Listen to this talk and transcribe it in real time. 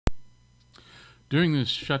during this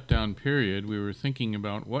shutdown period, we were thinking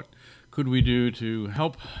about what could we do to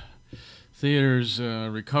help theaters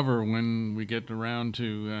recover when we get around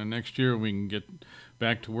to next year. We can get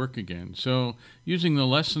back to work again. So using the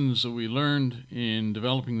lessons that we learned in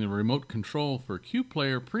developing the remote control for Q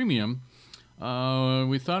Player Premium,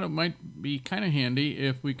 we thought it might be kind of handy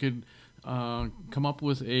if we could come up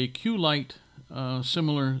with a Q Lite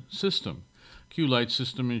similar system. Q Lite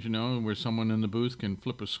system, as you know, where someone in the booth can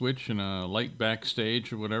flip a switch and a light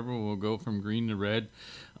backstage or whatever will go from green to red,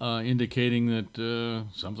 indicating that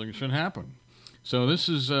something should happen. So this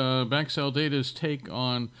is Backsell Data's take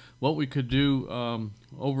on what we could do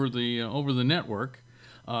over the network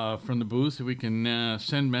from the booth. We can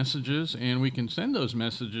send messages, and we can send those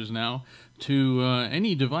messages now to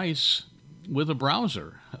any device with a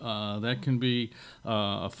browser. That can be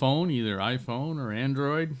a phone, either iPhone or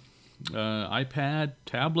Android, iPad,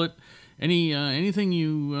 tablet, anything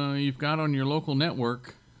you've got on your local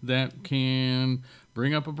network that can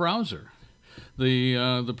bring up a browser.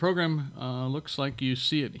 The program looks like you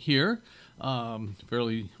see it here.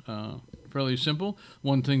 Fairly simple.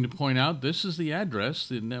 One thing to point out: this is the address,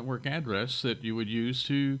 the network address that you would use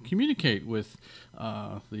to communicate with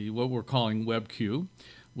what we're calling WebCue.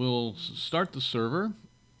 We'll start the server,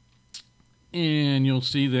 and you'll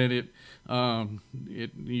see that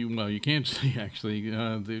you can't see actually.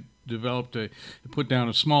 They developed put down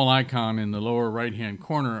a small icon in the lower right-hand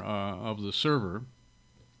corner of the server.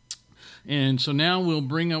 And so now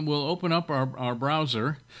we'll open up our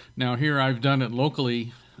browser. Now here I've done it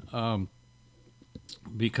locally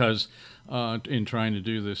because in trying to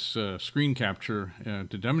do this screen capture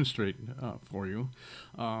to demonstrate for you.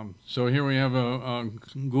 So here we have a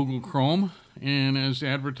Google Chrome, and as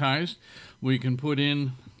advertised, we can put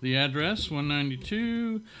in the address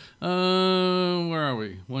 192. Where are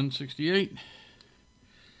we?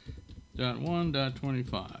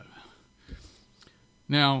 168.1.25.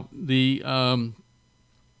 Now the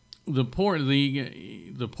port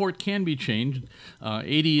can be changed.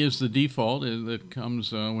 80 is the default that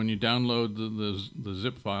comes when you download the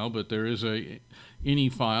zip file, but there is a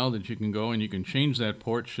ini file that you can go and you can change that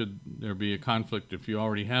port should there be a conflict if you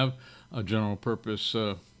already have a general purpose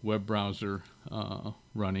web browser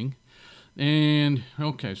running. And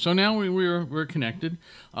okay, so now we're connected.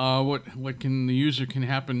 What the user can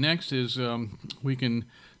happen next is we can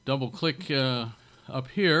double click up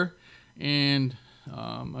here and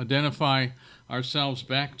identify ourselves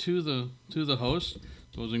back to the host.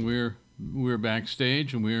 Supposing we're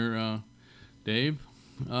backstage and we're Dave.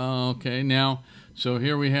 Okay, now so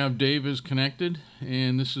here we have Dave is connected,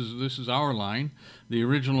 and this is our line. The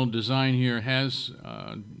original design here has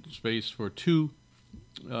space for 2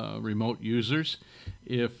 remote users.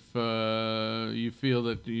 If you feel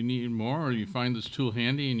that you need more, or you find this tool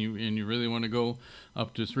handy and you really want to go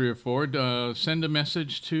up to 3 or 4, send a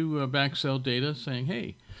message to Backsell Data saying,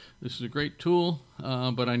 hey, this is a great tool,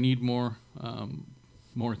 but I need more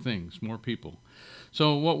things, more people.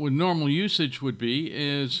 So what normal usage would be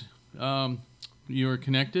is you're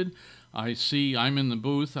connected. I'm in the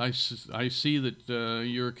booth. I see that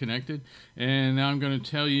you're connected, and now I'm going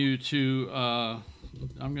to tell you to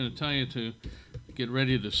get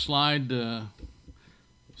ready to slide the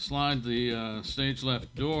stage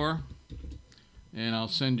left door, and I'll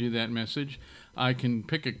send you that message. I can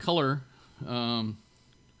pick a color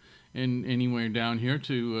anywhere down here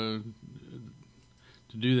to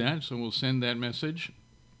do that. So we'll send that message,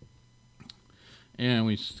 and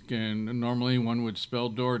we can normally one would spell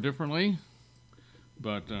door differently,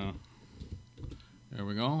 but there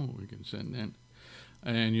we go. We can send that.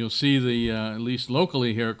 And you'll see the, at least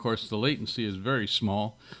locally here, of course, the latency is very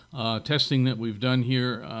small. Testing that we've done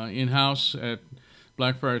here in-house at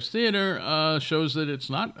Blackfriars Theater shows that it's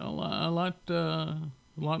not a lot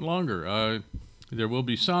longer. There will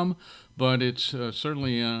be some, but it's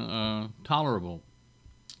certainly tolerable.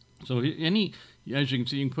 So as you can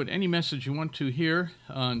see, you can put any message you want to here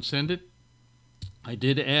and send it. I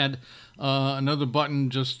did add another button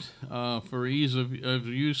just for ease of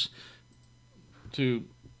use for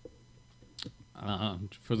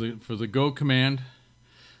the go command,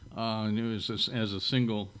 as a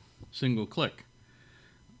single click.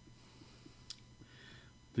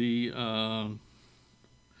 The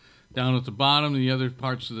down at the bottom, the other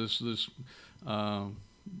parts of the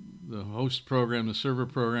host program, the server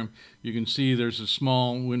program, you can see there's a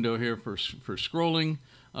small window here for scrolling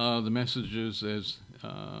the messages as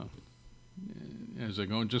I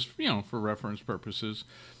go, just for reference purposes.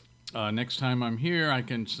 Next time I'm here, I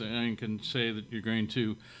can say that you're going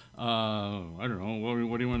to, I don't know, what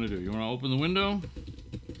do you want to do? You want to open the window?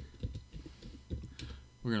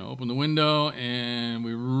 we're going to open the window, and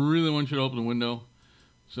we really want you to open the window.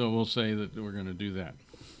 So we'll say that we're going to do that.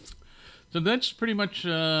 So that's pretty much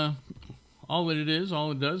all that it is,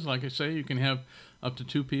 all it does. Like I say, you can have up to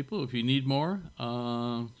 2 people. If you need more,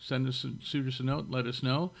 shoot us a note, let us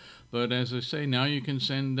know. But as I say, now you can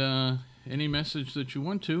send any message that you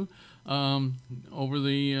want to over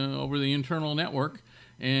the internal network,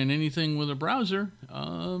 and anything with a browser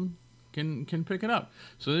can pick it up.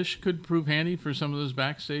 So this could prove handy for some of those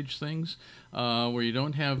backstage things where you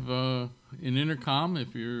don't have an intercom.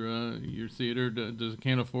 If your theater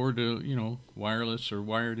can't afford to, wireless or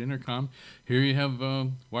wired intercom, here you have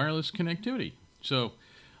wireless connectivity. So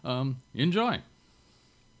enjoy.